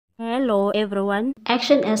Hello everyone.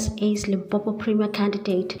 ActionSA's Limpopo Premier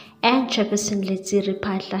candidate and Chairperson Letsiri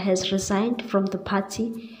Phahla has resigned from the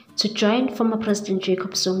party to join former President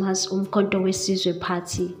Jacob Zuma's Umkhonto Wesizwe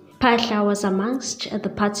Party. Phahla was amongst the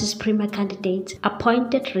party's premier candidates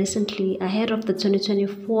appointed recently ahead of the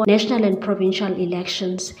 2024 national and provincial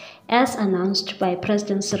elections, as announced by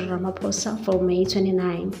President Cyril Ramaphosa for May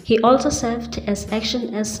 29. He also served as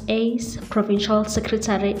ActionSA's provincial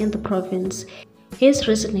secretary in the province. His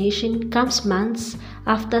resignation comes months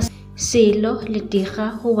after Silo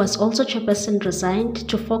Letiga, who was also chairperson, resigned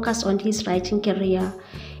to focus on his writing career.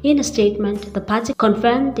 In a statement, the party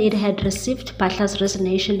confirmed it had received Phahla's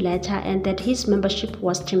resignation letter and that his membership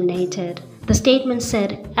was terminated. The statement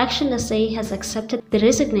said ActionSA has accepted the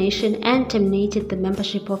resignation and terminated the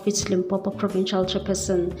membership of its Limpopo provincial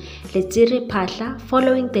chairperson, Letsiri Phahla,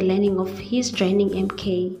 following the learning of his joining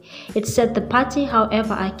MK. It said the party,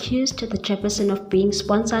 however, accused the chairperson of being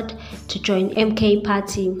sponsored to join MK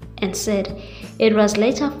party and said it was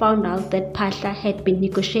later found out that Phahla had been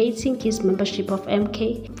negotiating his membership of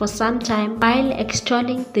MK for some time while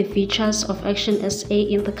extolling the features of ActionSA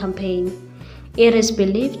in the campaign. It is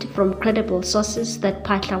believed from credible sources that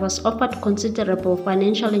Phahla was offered considerable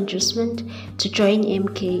financial inducement to join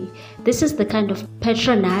MK. This is the kind of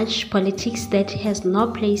patronage politics that has no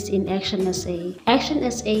place in ActionSA.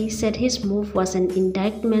 ActionSA said his move was an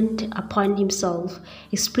indictment upon himself,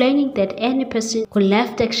 explaining that any person who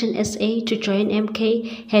left ActionSA to join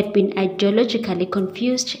MK had been ideologically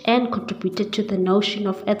confused and contributed to the notion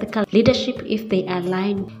of ethical leadership if they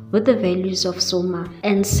align with the values of Zuma,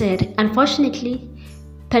 and said, unfortunately,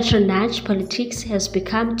 patronage politics has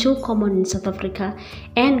become too common in South Africa,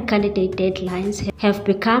 and candidate deadlines have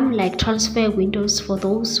become like transfer windows for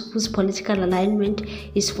those whose political alignment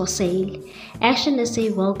is for sale.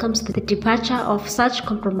 ActionSA welcomes the departure of such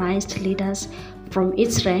compromised leaders from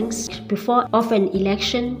its ranks of an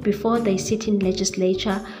election before they sit in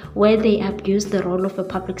legislature where they abuse the role of a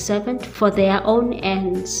public servant for their own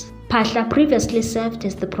ends. Phahla previously served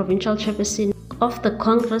as the provincial chairperson of the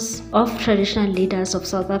Congress of Traditional Leaders of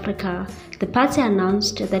South Africa. The party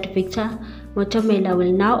announced that Victor Motomela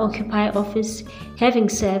will now occupy office, having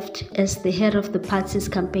served as the head of the party's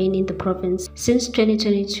campaign in the province since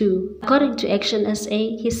 2022. According to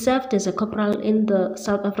ActionSA, he served as a corporal in the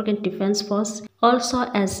South African Defence Force, also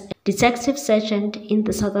as a detective sergeant in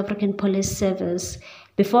the South African Police Service,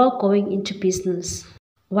 before going into business.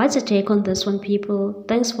 What's your take on this one, people?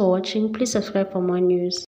 Thanks for watching. Please subscribe for more news.